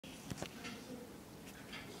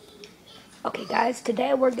Okay guys,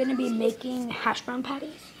 today we're going to be making hash brown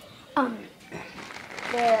patties. There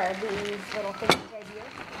are these little things right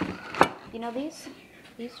here. You know these?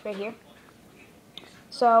 These right here.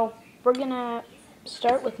 So we're going to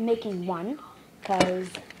start with making one, because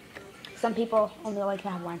some people only like to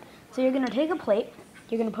have one. So you're going to take a plate,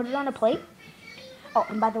 you're going to put it on a plate. Oh,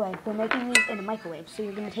 and by the way, we're making these in a microwave, so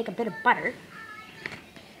you're going to take a bit of butter,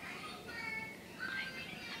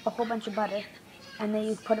 a whole bunch of butter, and then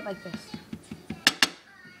you put it like this.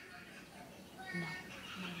 No.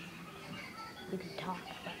 You can talk,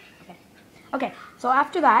 but okay. Okay, so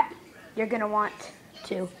after that, you're going to want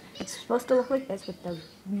to, it's supposed to look like this with the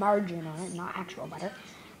margarine on it, not actual butter.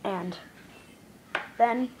 And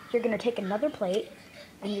then you're going to take another plate,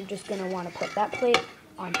 and you're just going to want to put that plate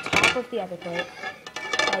on top of the other plate,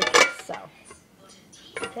 like so.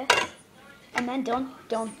 Okay? And then don't,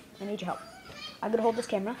 I need your help. I'm going to hold this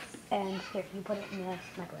camera, and here, you put it in the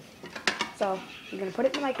microwave. So, you're going to put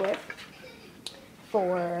it in the microwave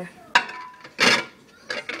for...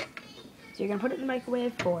 So you're going to put it in the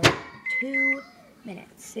microwave for 2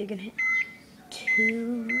 minutes. So you're going to hit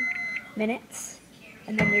 2 minutes,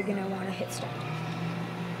 and then you're going to want to hit start.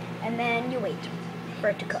 And then you wait for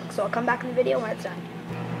it to cook. So I'll come back in the video when it's done.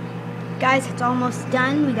 Guys, it's almost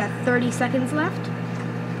done. We got 30 seconds left.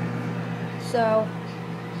 So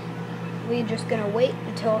we're just going to wait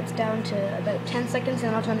until it's down to about 10 seconds,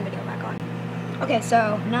 and I'll turn the video back on. Okay,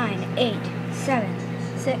 so 9, 8,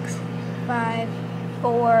 7, 6, 5,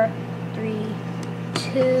 4, 3,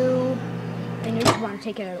 2, and you just want to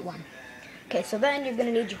take it out at 1. Okay, so then you're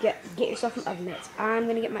going to need to get yourself some oven mitts. I'm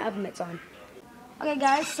going to get my oven mitts on. Okay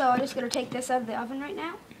guys, so I'm just going to take this out of the oven right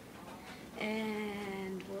now.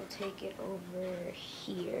 And we'll take it over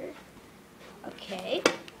here. Okay.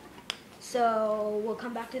 So we'll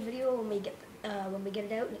come back to the video when we get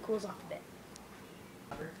it out and it cools off a bit.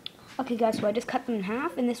 Okay guys, so I just cut them in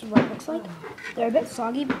half, and this is what it looks like. They're a bit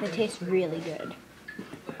soggy, but they taste really good.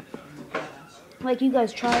 Like, you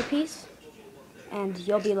guys try a piece, and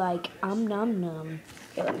you'll be like, nom nom.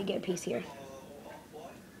 Okay, let me get a piece here.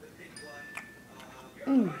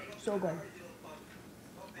 So good.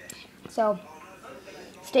 So,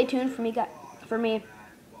 stay tuned for me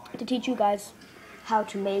to teach you guys how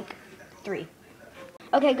to make 3.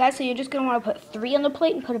 Okay guys, so you're just going to want to put 3 on the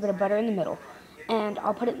plate and put a bit of butter in the middle. And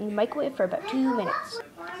I'll put it in the microwave for about 2 minutes.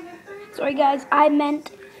 Sorry guys, I meant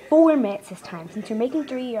 4 minutes this time. Since you're making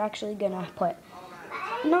 3, you're actually going to put,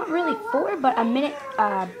 not really 4, but a minute,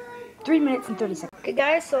 3 minutes and 30 seconds. Okay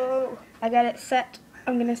guys, so I got it set.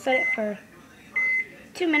 I'm going to set it for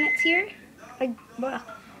 2 minutes here. Well,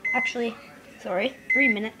 actually, sorry, 3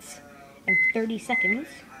 minutes and 30 seconds.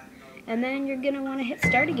 And then you're going to want to hit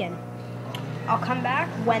start again. I'll come back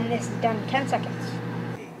when this is done in 10 seconds.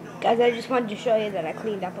 Guys, I just wanted to show you that I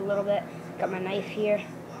cleaned up a little bit. Got my knife here.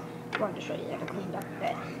 I wanted to show you that I cleaned up a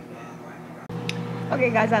bit.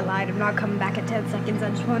 Okay guys, I lied. I'm not coming back at 10 seconds.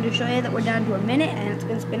 I just wanted to show you that we're down to a minute, and it's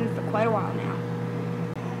been spinning for quite a while now.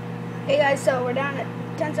 Hey guys, so we're down at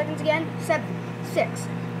 10 seconds again. 7, 6,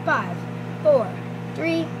 5, 4,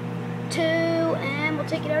 3, 2, and we'll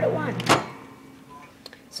take it out at 1.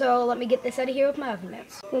 So let me get this out of here with my oven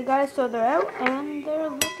mitts. Okay guys, so they're out and they're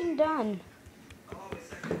looking done.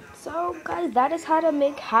 So guys, that is how to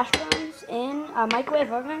make hash browns in a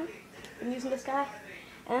microwave oven. I'm using this guy,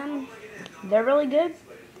 and they're really good.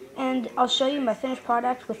 And I'll show you my finished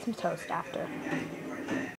product with some toast after.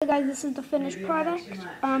 Okay guys, this is the finished product.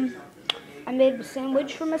 I made a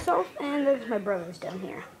sandwich for myself, and there's my brothers down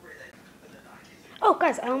here. Oh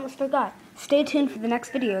guys, I almost forgot. Stay tuned for the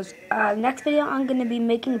next videos. Next video I'm going to be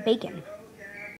making bacon.